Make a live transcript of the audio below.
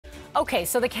Okay,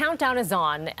 so the countdown is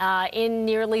on. In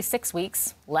nearly 6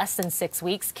 weeks, less than 6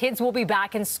 weeks, kids will be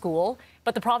back in school,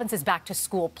 but the province's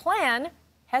back-to-school plan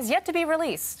has yet to be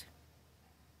released.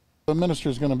 The minister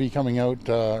is going to be coming out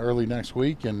early next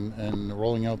week and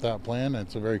rolling out that plan.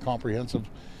 It's a very comprehensive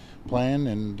plan,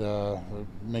 and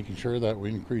making sure that we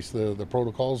increase the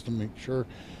protocols to make sure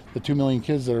the 2 million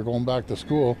kids that are going back to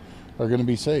school are going to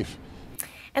be safe.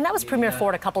 And that was Premier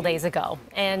Ford a couple days ago.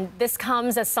 And this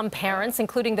comes as some parents,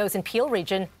 including those in Peel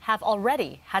region, have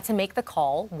already had to make the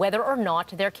call whether or not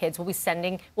their kids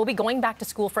will be going back to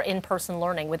school for in-person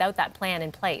learning without that plan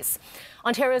in place.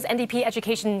 Ontario's NDP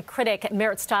education critic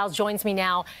Marit Stiles joins me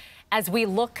now as we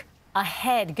look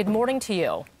ahead. Good morning to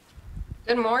you.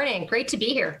 Good morning. Great to be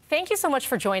here. Thank you so much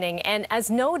for joining. And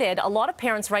as noted, a lot of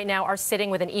parents right now are sitting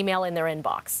with an email in their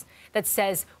inbox that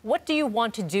says, what do you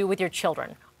want to do with your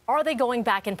children? Are they going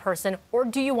back in person, or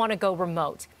do you want to go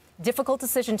remote? Difficult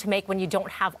decision to make when you don't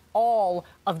have all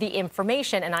of the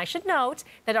information. And I should note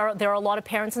that there are a lot of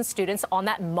parents and students on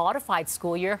that modified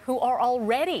school year who are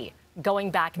already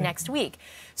going back next week.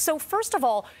 So first of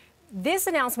all, this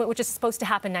announcement, which is supposed to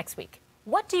happen next week,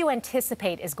 what do you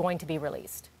anticipate is going to be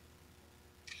released?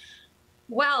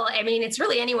 Well, I mean, it's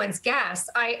really anyone's guess.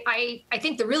 I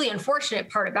think the really unfortunate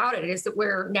part about it is that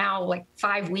we're now like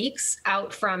 5 weeks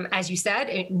out from, as you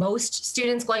said, most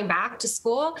students going back to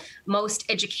school. Most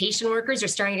education workers are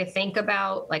starting to think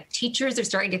about, like teachers are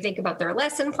starting to think about their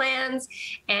lesson plans,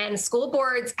 and school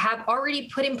boards have already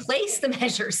put in place the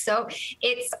measures. So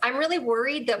I'm really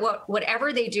worried that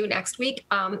whatever they do next week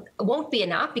won't be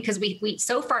enough, because we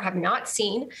so far have not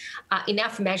seen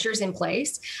enough measures in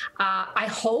place. I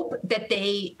hope that they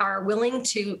are willing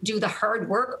to do the hard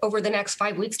work over the next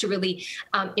 5 weeks to really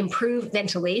improve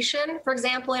ventilation, for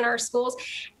example, in our schools.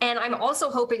 And I'm also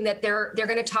hoping that they're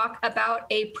going to talk about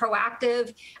a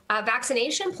proactive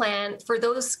vaccination plan for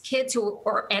those kids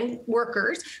and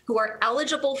workers who are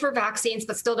eligible for vaccines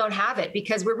but still don't have it,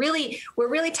 because we're really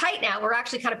tight now. We're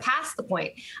actually kind of past the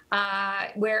point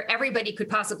where everybody could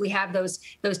possibly have those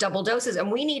double doses,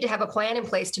 and we need to have a plan in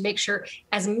place to make sure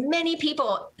as many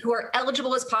people who are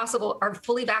eligible as possible are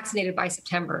fully vaccinated by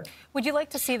September. Would you like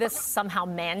to see this somehow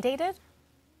mandated?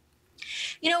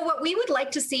 You know, what we would like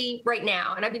to see right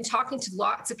now, and I've been talking to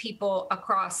lots of people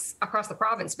across the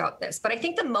province about this, but I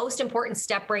think the most important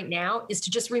step right now is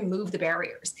to just remove the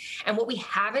barriers. And what we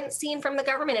haven't seen from the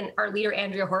government, and our leader,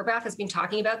 Andrea Horwath, has been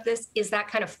talking about this, is that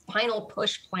kind of final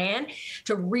push plan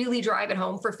to really drive it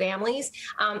home for families.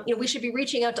 We should be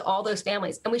reaching out to all those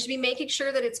families, and we should be making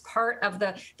sure that it's part of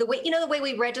the way, the way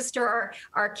we register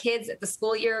our kids at the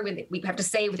school year. We have to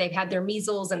say they've had their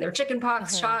measles and their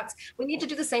chickenpox shots. We need to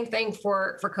do the same thing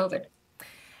for COVID.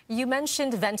 You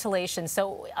mentioned ventilation.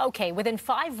 So, okay, within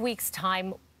 5 weeks'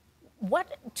 time,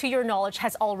 what, to your knowledge,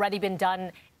 has already been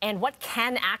done, and what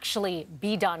can actually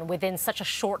be done within such a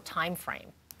short time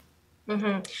frame?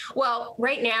 Well,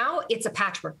 right now, it's a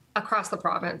patchwork across the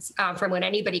province, from what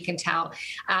anybody can tell.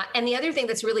 And the other thing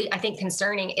that's really, I think,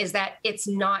 concerning is that it's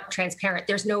not transparent.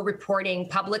 There's no reporting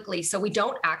publicly, so we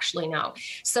don't actually know.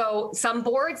 So some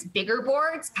boards, bigger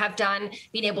boards, have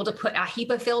been able to put a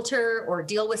HEPA filter or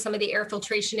deal with some of the air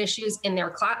filtration issues in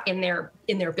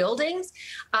their buildings.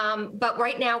 But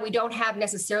right now, we don't have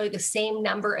necessarily the same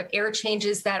number of air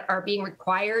changes that are being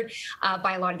required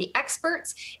by a lot of the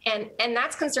experts. And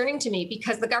that's concerning to me,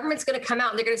 because the government's going to come out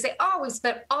and they're going to say, oh, we've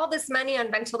spent all this money on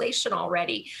ventilation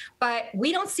already, but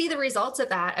we don't see the results of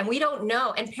that, and we don't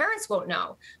know, and parents won't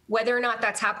know whether or not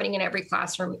that's happening in every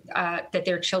classroom that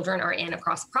their children are in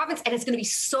across the province. And it's going to be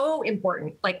so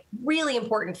important, like really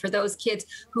important, for those kids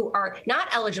who are not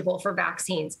eligible for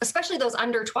vaccines, especially those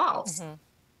under 12s.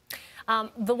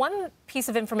 The one piece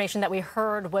of information that we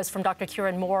heard was from Dr.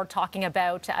 Kieran Moore talking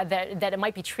about that it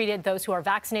might be treated, those who are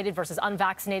vaccinated versus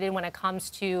unvaccinated, when it comes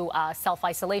to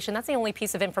self-isolation. That's the only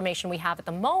piece of information we have at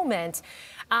the moment.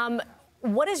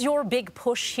 What is your big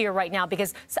push here right now?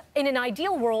 Because in an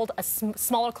ideal world,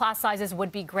 smaller class sizes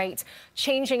would be great.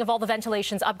 Changing of all the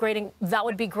ventilations, upgrading, that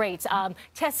would be great.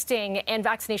 Testing and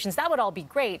vaccinations, that would all be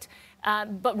great.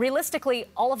 But realistically,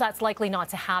 all of that's likely not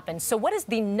to happen. So what is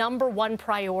the #1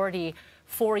 priority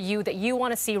for you that you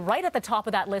want to see right at the top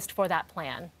of that list for that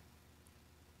plan?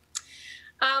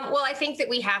 Well, I think that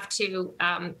we have to,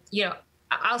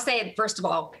 I'll say, first of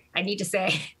all, I need to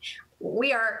say,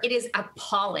 it is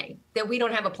appalling that we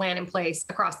don't have a plan in place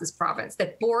across this province,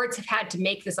 that boards have had to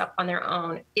make this up on their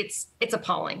own. It's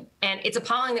appalling. And it's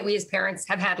appalling that we as parents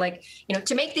have had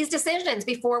to make these decisions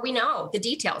before we know the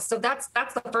details. So that's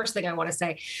the first thing I want to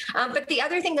say. But the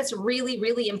other thing that's really,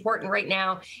 really important right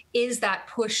now is that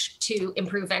push to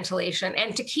improve ventilation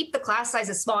and to keep the class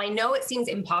sizes small. I know it seems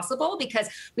impossible because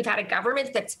we've had a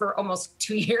government that's for almost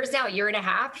 2 years now, a year and a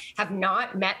half, have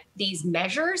not met these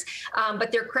measures,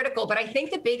 but they're critical. But I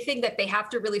think the big thing that they have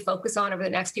to really focus on over the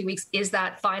next few weeks is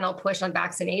that final push on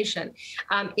vaccination.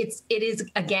 It is,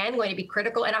 again, going to be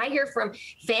critical. And I hear from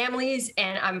families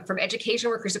and from education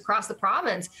workers across the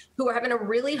province who are having a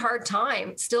really hard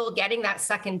time still getting that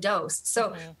second dose.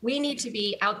 So we need to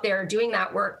be out there doing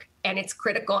that work, and it's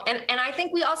critical. And I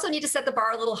think we also need to set the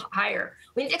bar a little higher.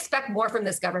 We need to expect more from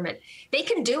this government. They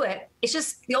can do it. It's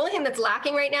just the only thing that's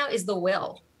lacking right now is the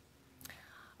will.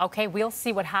 Okay, we'll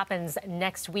see what happens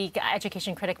next week.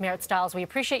 Education critic Marit Stiles, we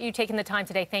appreciate you taking the time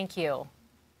today. Thank you.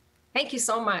 Thank you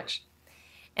so much.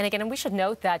 And again, we should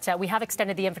note that we have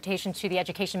extended the invitation to the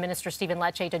Education Minister, Stephen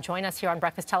Lecce, to join us here on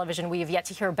Breakfast Television. We have yet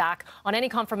to hear back on any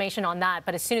confirmation on that.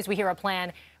 But as soon as we hear a plan,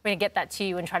 we're going to get that to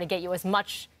you and try to get you as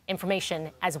much information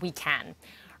as we can.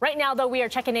 Right now, though, we are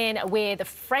checking in with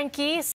Frankie.